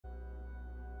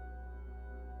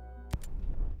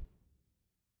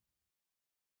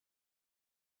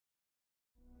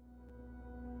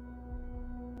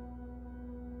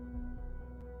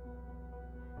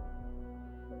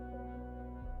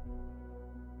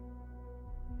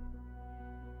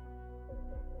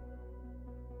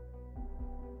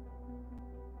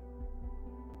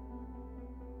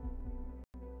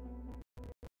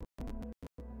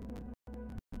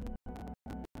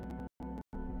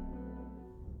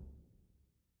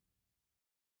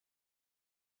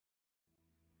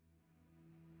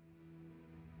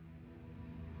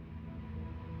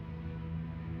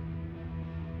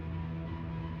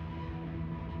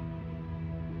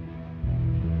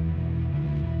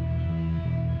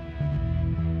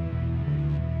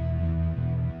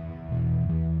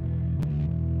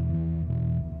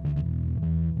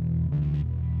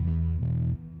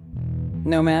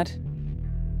Nomad,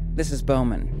 this is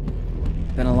Bowman.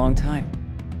 Been a long time.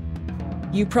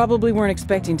 You probably weren't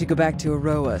expecting to go back to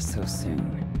Aroa so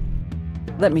soon.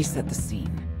 Let me set the scene.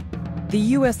 The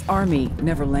US Army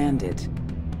never landed.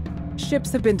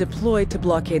 Ships have been deployed to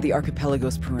blockade the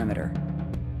archipelago's perimeter.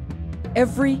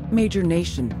 Every major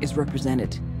nation is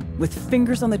represented, with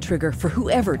fingers on the trigger for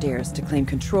whoever dares to claim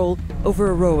control over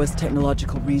Aroa's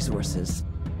technological resources.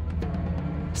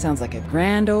 Sounds like a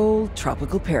grand old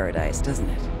tropical paradise, doesn't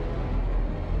it?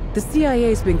 The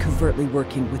CIA's been covertly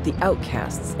working with the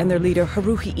outcasts and their leader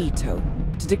Haruhi Ito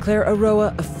to declare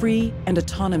Aroa a free and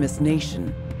autonomous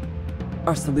nation.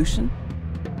 Our solution?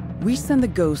 We send the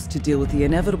Ghost to deal with the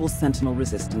inevitable Sentinel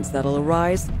resistance that'll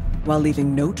arise while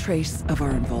leaving no trace of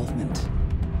our involvement.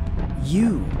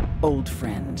 You, old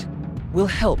friend, will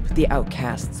help the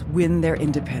outcasts win their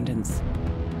independence.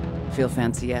 Feel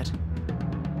fancy yet?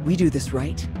 We do this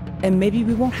right, and maybe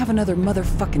we won't have another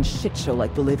motherfucking shit show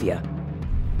like Bolivia.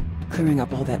 Clearing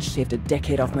up all that shaved a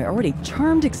decade off my already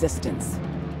charmed existence.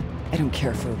 I don't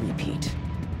care for a repeat.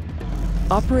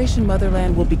 Operation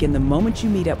Motherland will begin the moment you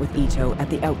meet up with Ito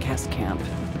at the outcast camp.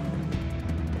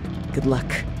 Good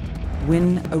luck.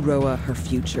 Win Aroa her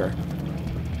future.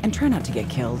 And try not to get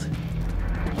killed.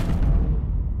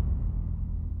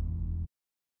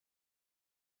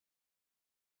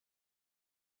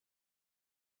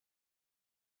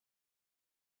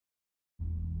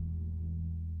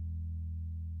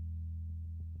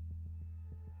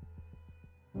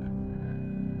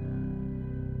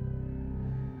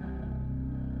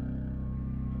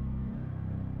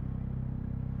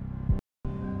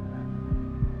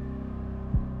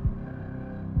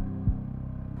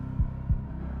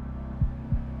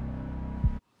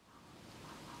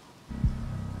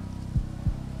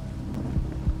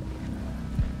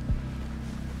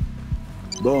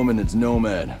 Bowman, it's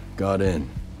Nomad. Got in.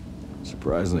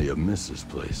 Surprisingly, I've missed this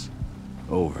place.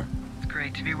 Over. It's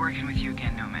great to be working with you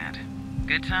again, Nomad.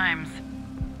 Good times.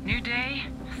 New day,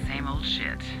 same old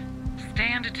shit.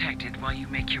 Stay undetected while you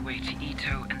make your way to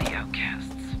Ito and the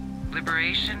outcasts.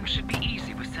 Liberation should be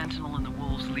easy with Sentinel and the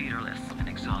Wolves leaderless and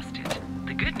exhausted.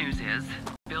 The good news is,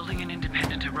 building an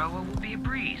independent Aroa will be a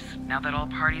breeze now that all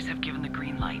parties have given the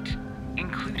green light,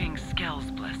 including Skell's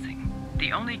blessing.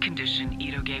 The only condition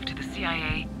Ito gave to the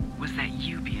CIA was that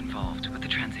you be involved with the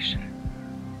transition.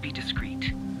 Be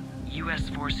discreet. US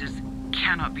forces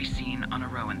cannot be seen on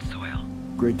Aroan soil.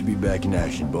 Great to be back in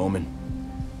action, Bowman.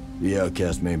 The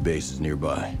Outcast main base is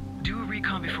nearby. Do a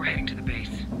recon before heading to the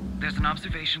base. There's an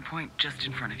observation point just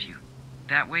in front of you.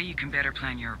 That way you can better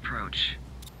plan your approach.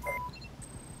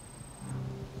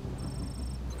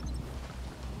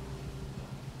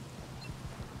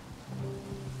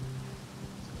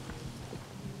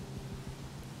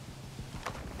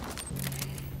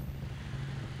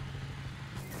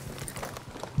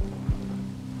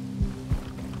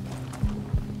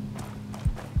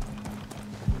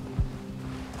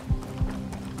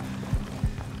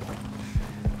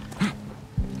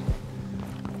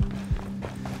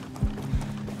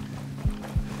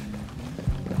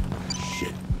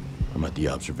 I'm at the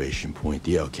observation point.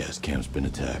 The Outcast camp's been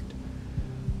attacked.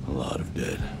 A lot of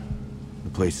dead. The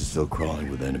place is still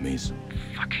crawling with enemies.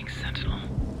 Fucking Sentinel.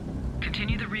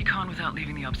 Continue the recon without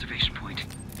leaving the observation point.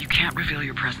 You can't reveal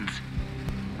your presence.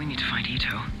 We need to find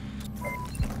Ito.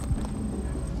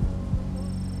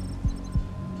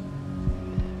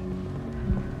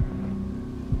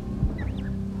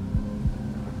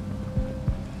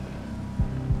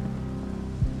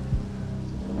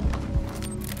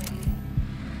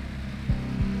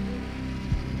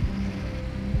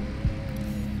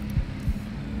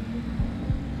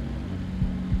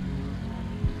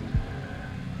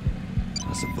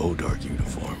 That's a Vodark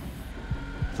uniform.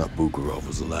 Thought Bukharov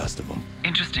was the last of them.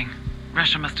 Interesting.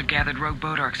 Russia must have gathered rogue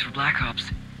Bodarks for Black Ops.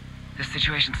 This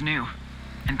situation's new.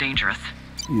 And dangerous.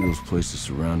 Ito's place is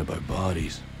surrounded by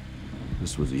bodies.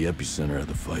 This was the epicenter of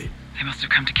the fight. They must have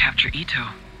come to capture Ito.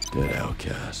 Dead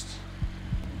outcasts.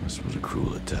 This was a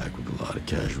cruel attack with a lot of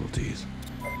casualties.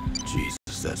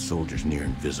 Jesus, that soldier's near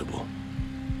invisible.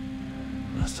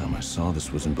 Last time I saw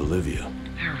this was in Bolivia.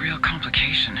 They're a real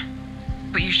complication.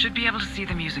 But you should be able to see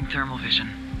them using thermal vision.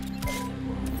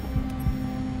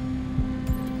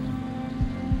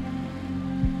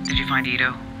 Did you find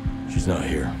Ito? She's not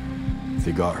here. If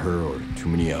they got her or too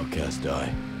many outcasts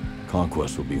die,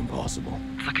 conquest will be impossible.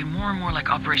 It's looking more and more like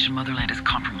Operation Motherland is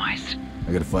compromised.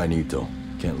 I gotta find Ito.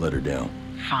 Can't let her down.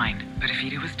 Fine, but if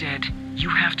Ito is dead, you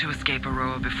have to escape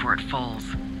Aroa before it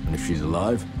falls. And if she's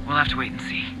alive? We'll have to wait and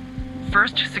see.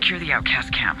 First, secure the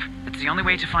outcast camp. It's the only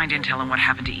way to find intel on what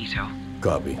happened to Ito.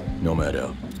 Copy. Nomad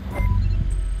out.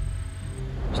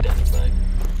 Standing by.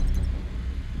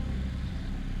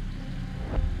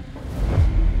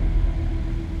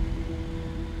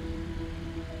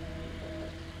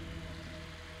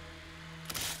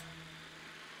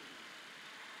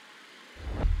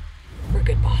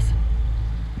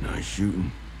 Nice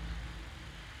shooting.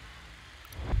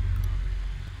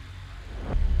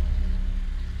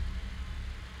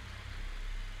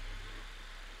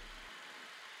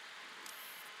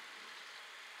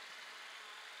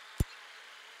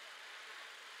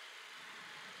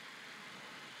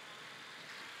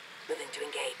 Moving to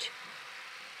engage.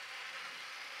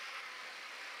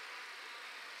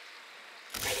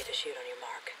 Ready to shoot on your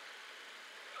mark.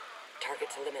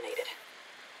 Targets eliminated.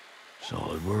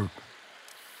 Solid work.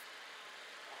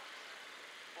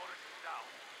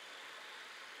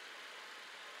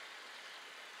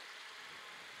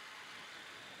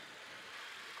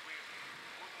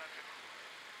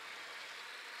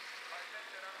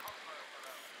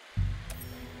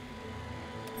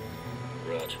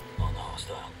 Raj, on the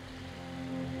hostile.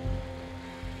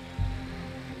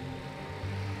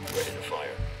 Ready to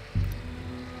fire.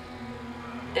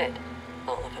 Dead.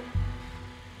 All of them.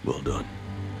 Well done.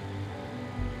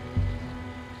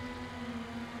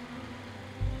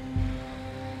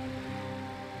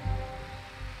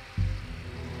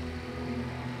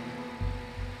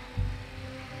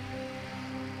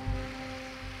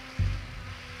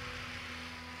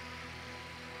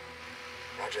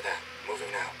 Roger that.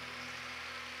 Moving now.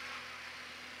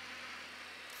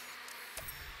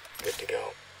 Good to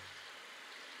go.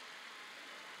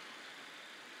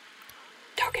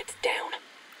 Target's down.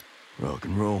 Rock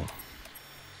and roll.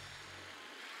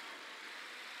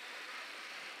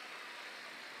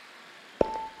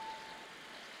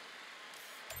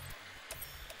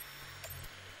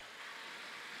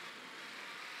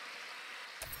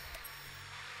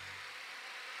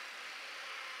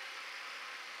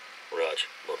 Raj,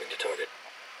 moving to target.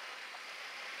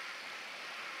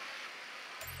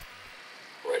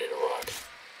 Ready to rock.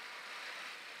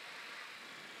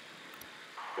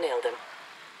 Nailed him.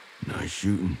 Nice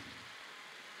shooting.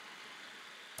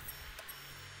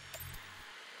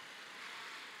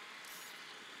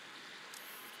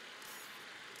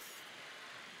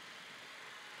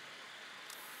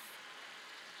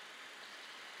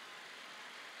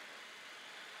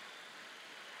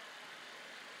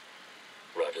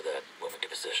 Roger that. Moving to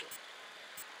position.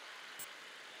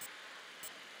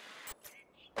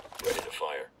 Ready to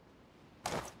fire.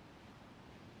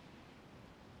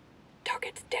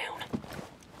 Target's down.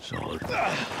 Solid.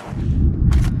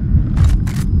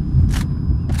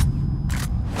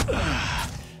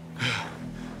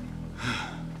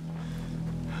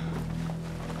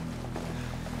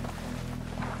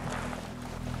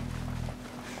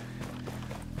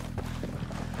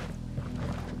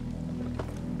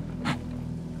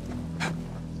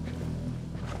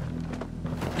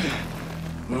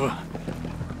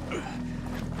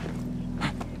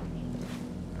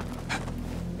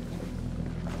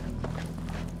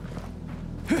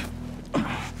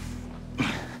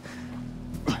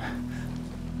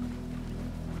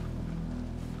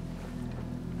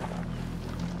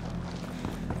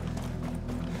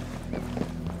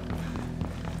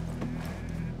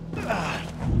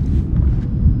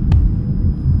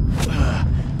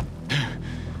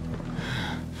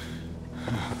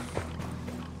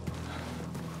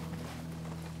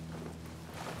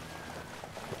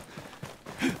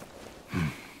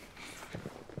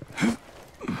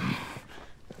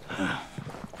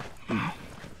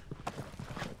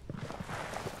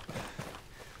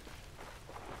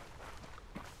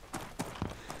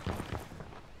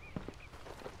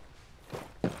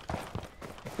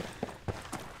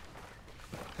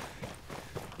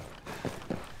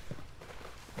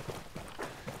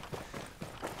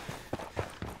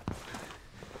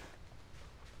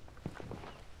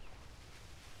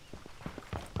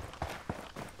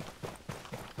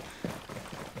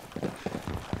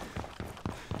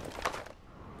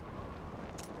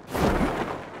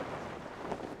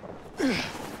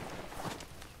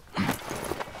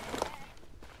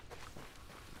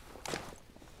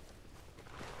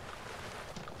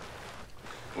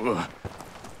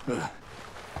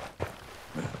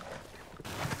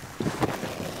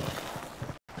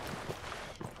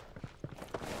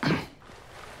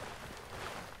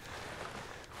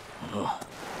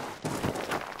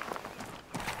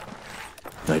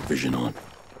 Night vision on.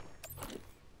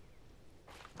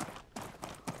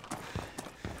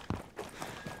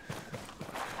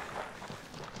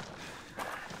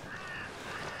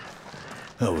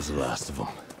 That was the last of them.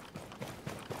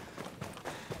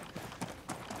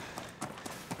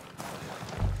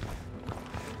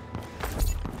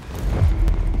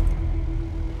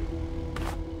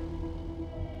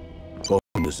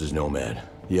 This is Nomad.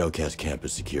 The Outcast camp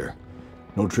is secure.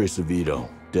 No trace of Ito,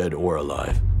 dead or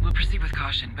alive. We'll proceed with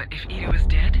caution, but if Ito is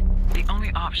dead, the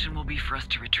only option will be for us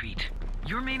to retreat.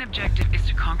 Your main objective is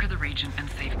to conquer the region and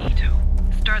save Ito.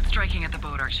 Start striking at the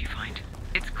boat arcs you find.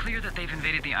 It's clear that they've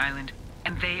invaded the island,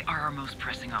 and they are our most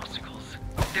pressing obstacles.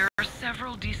 There are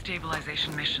several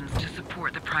destabilization missions to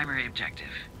support the primary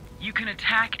objective. You can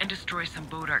attack and destroy some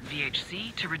boat arc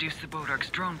VHC to reduce the boat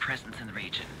arc's drone presence in the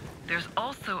region. There's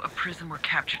also a prison where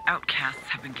captured outcasts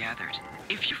have been gathered.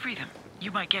 If you free them,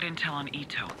 you might get intel on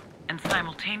Ito, and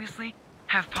simultaneously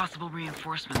have possible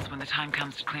reinforcements when the time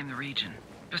comes to claim the region.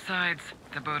 Besides,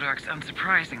 the boat arcs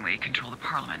unsurprisingly control the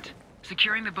Parliament.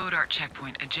 Securing the boat arc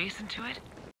checkpoint adjacent to it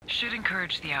should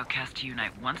encourage the outcasts to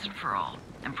unite once and for all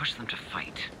and push them to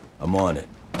fight. I'm on it.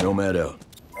 Nomad out.